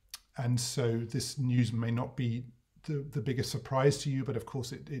 and so this news may not be the biggest surprise to you, but of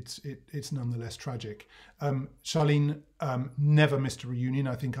course it's nonetheless tragic. Charlene never missed a reunion,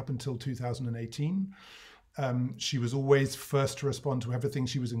 I think, up until 2018. She was always first to respond to everything.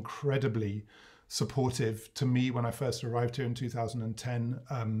 She was incredibly supportive to me when I first arrived here in 2010.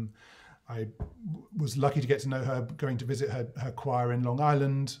 I was lucky to get to know her, going to visit her choir in Long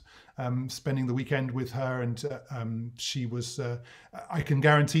Island, spending the weekend with her, and she was, I can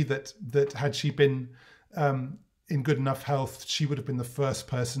guarantee that had she been in good enough health, she would have been the first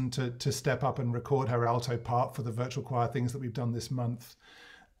person to step up and record her alto part for the virtual choir things that we've done this month.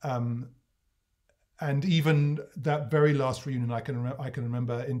 And even that very last reunion, I can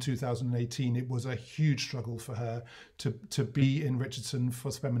remember in 2018, it was a huge struggle for her to be in Richardson for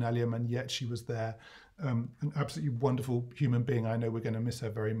Speminalium, and yet she was there. An absolutely wonderful human being. I know we're going to miss her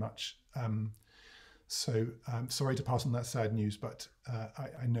very much. So I'm sorry to pass on that sad news, but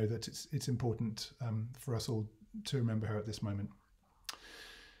I know that it's important for us all to remember her at this moment.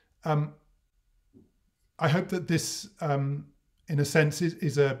 I hope that this, in a sense,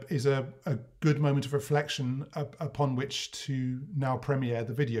 is a good moment of reflection upon which to now premiere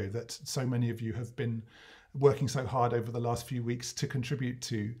the video that so many of you have been working so hard over the last few weeks to contribute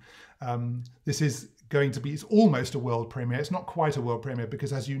to. This is going to be, it's almost a world premiere. It's not quite a world premiere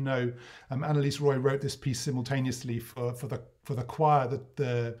because, as you know, Annalise Roy wrote this piece simultaneously for the choir,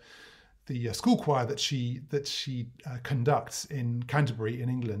 the school choir that she conducts in Canterbury in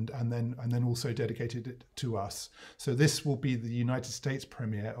England, and then also dedicated it to us. So this will be the United States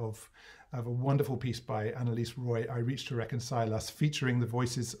premiere of a wonderful piece by Annalise Roy, I Reach to Reconcile Us, featuring the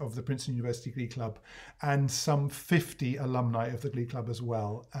voices of the Princeton University Glee Club and some 50 alumni of the Glee Club as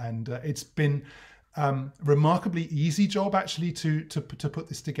well. And it's been remarkably easy job actually to put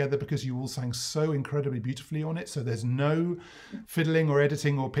this together because you all sang so incredibly beautifully on it. So there's no fiddling or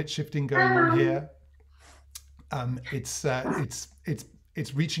editing or pitch shifting going on here.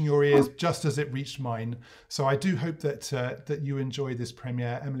 It's reaching your ears just as it reached mine. So I do hope that you enjoy this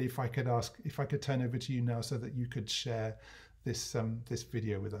premiere. Emily, if I could turn over to you now so that you could share this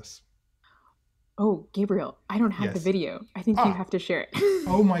video with us. Oh, Gabriel, I don't have the video. I think you have to share it.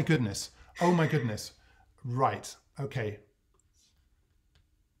 Oh my goodness. Oh my goodness. Right. Okay.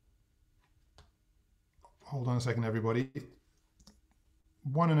 Hold on a second, everybody.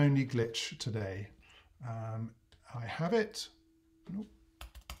 One and only glitch today. I have it. Nope.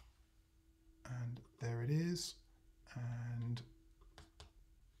 And there it is. And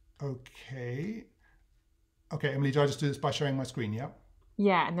okay. Okay, Emily, do I just do this by sharing my screen? Yeah.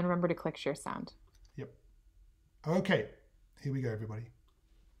 Yeah, and then remember to click share sound. Okay, here we go, everybody.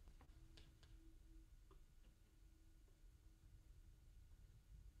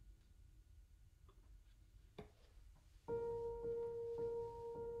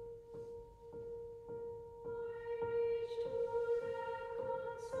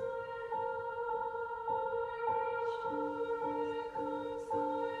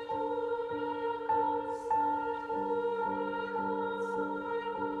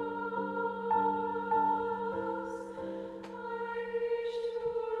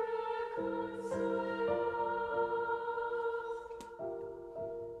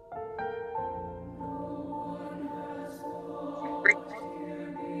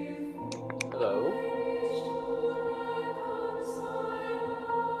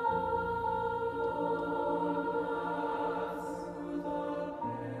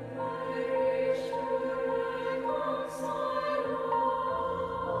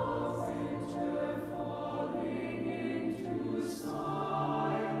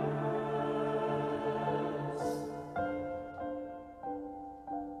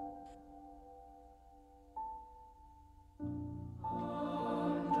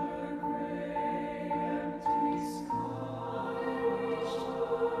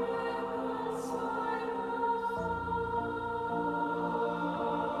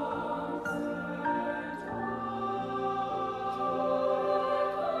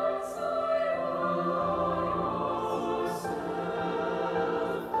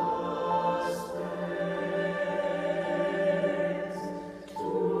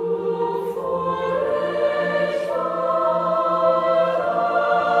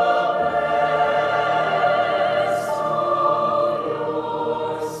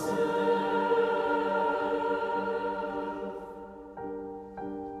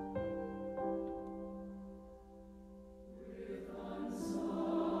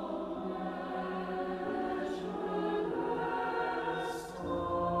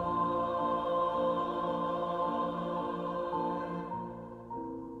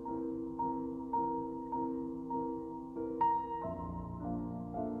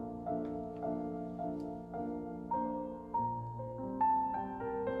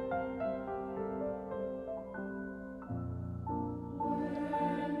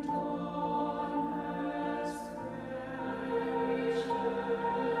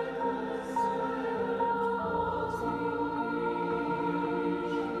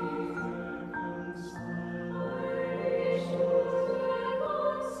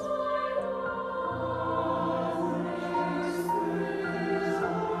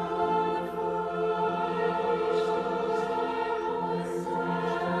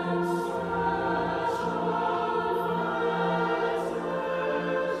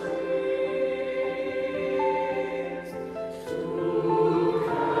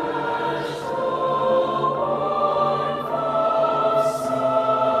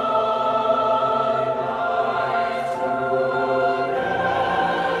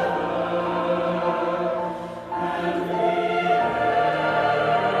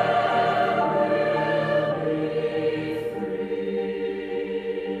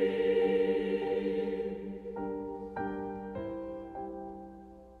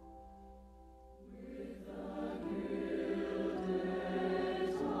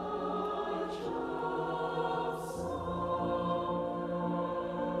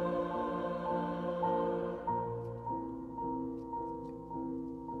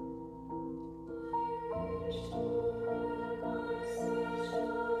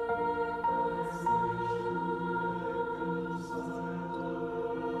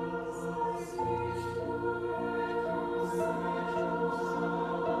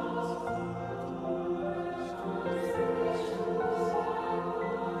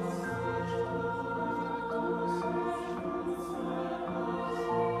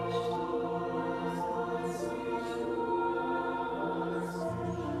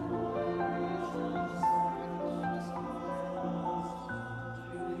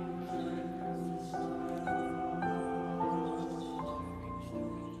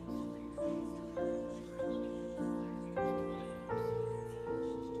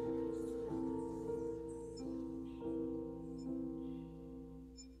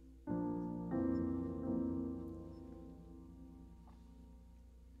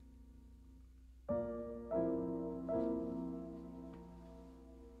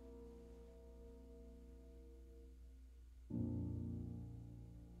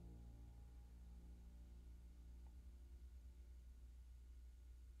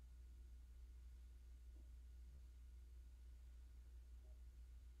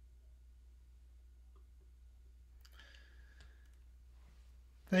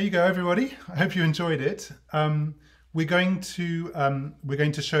 There you go, everybody. I hope you enjoyed it. We're going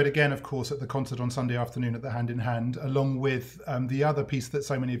to show it again, of course, at the concert on Sunday afternoon at the Hand in Hand, along with the other piece that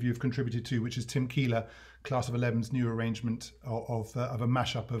so many of you have contributed to, which is Tim Keeler, Class of 11's new arrangement of a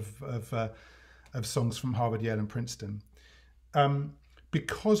mashup of songs from Harvard, Yale, and Princeton.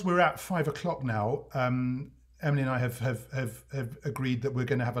 Because we're at 5 o'clock now, Emily and I have agreed that we're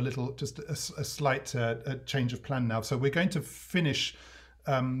going to have a slight change of plan now. So we're going to finish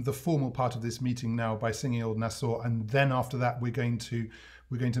the formal part of this meeting now by singing Old Nassau, and then after that we're going to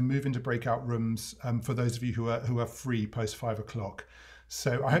move into breakout rooms for those of you who are free post 5 o'clock.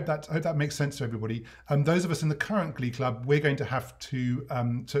 So I hope that makes sense to everybody. Those of us in the current Glee Club, we're going to have to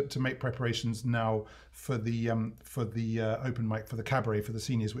make preparations now for the open mic, for the cabaret for the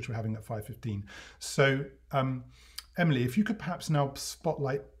seniors, which we're having at 5:15. So Emily, if you could perhaps now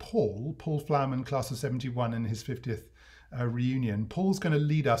spotlight Paul Flowerman, class of 71, in his 50th reunion. Paul's going to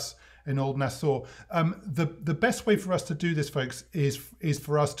lead us in Old Nassau. The best way for us to do this, folks, is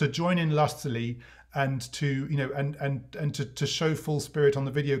for us to join in lustily and to to show full spirit on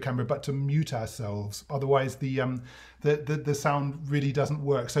the video camera, but to mute ourselves. Otherwise, the sound really doesn't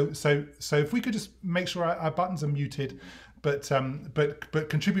work. So if we could just make sure our buttons are muted, but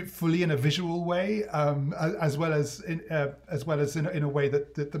contribute fully in a visual way, as well as in a way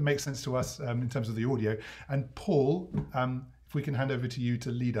that makes sense to us in terms of the audio. And Paul, if we can hand over to you to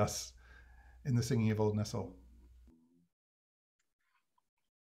lead us in the singing of Old Nassau.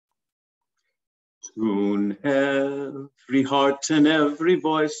 Tune every heart and every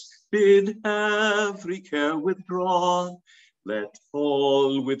voice, bid every care withdraw. Let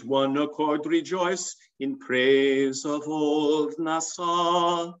all with one accord rejoice in praise of Old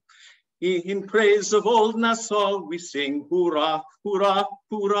Nassau. In praise of Old Nassau we sing hurrah, hurrah,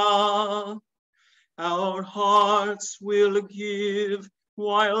 hurrah. Our hearts will give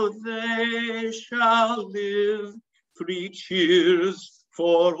while they shall live. 3 cheers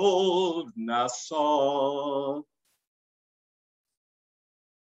for Old Nassau.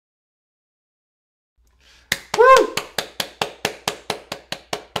 Woo!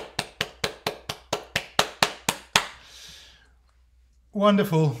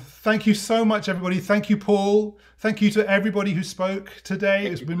 Wonderful. Thank you so much, everybody. Thank you, Paul. Thank you to everybody who spoke today.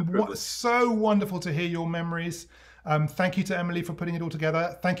 It's been so wonderful to hear your memories. Thank you to Emily for putting it all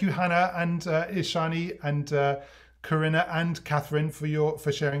together. Thank you, Hannah and Ishani and Corinna and Catherine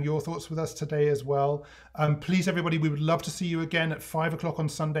for sharing your thoughts with us today as well. Please, everybody, we would love to see you again at 5 o'clock on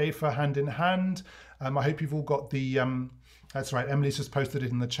Sunday for Hand in Hand. I hope you've all got the, that's right, Emily's just posted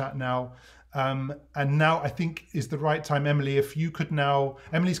it in the chat now. And now I think is the right time, Emily, if you could now,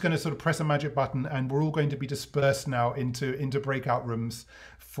 Emily's going to sort of press a magic button and we're all going to be dispersed now into breakout rooms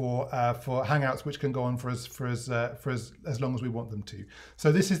for hangouts, which can go on for as long as we want them to.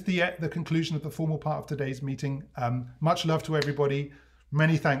 So this is the conclusion of the formal part of today's meeting. Much love to everybody.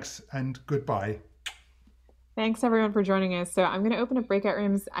 Many thanks and goodbye. Thanks everyone for joining us. So I'm going to open up breakout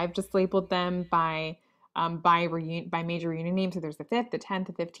rooms. I've just labeled them by major reunion names. So there's the 5th, the 10th,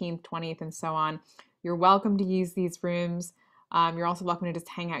 the 15th, 20th, and so on. You're welcome to use these rooms. You're also welcome to just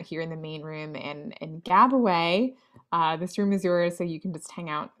hang out here in the main room and gab away. This room is yours, so you can just hang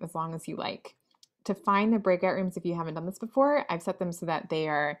out as long as you like. To find the breakout rooms, if you haven't done this before, I've set them so that they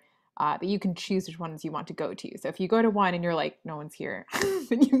are that you can choose which ones you want to go to. So if you go to one and you're like, no one's here,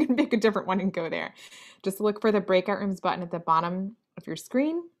 then you can pick a different one and go there. Just look for the breakout rooms button at the bottom of your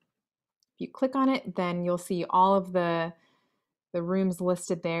screen. If you click on it, then you'll see all of the rooms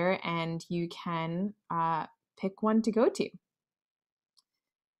listed there, and you can pick one to go to.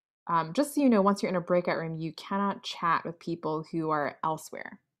 Just so you know, once you're in a breakout room, you cannot chat with people who are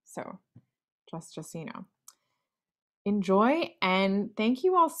elsewhere. So just so you know. Enjoy, and thank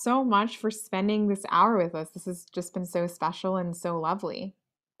you all so much for spending this hour with us. This has just been so special and so lovely.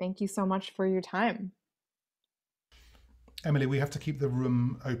 Thank you so much for your time. Emily, we have to keep the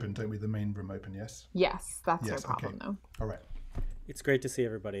room open, don't we? The main room open, yes? Yes, that's no problem, okay. though. All right. It's great to see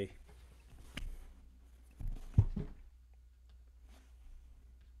everybody.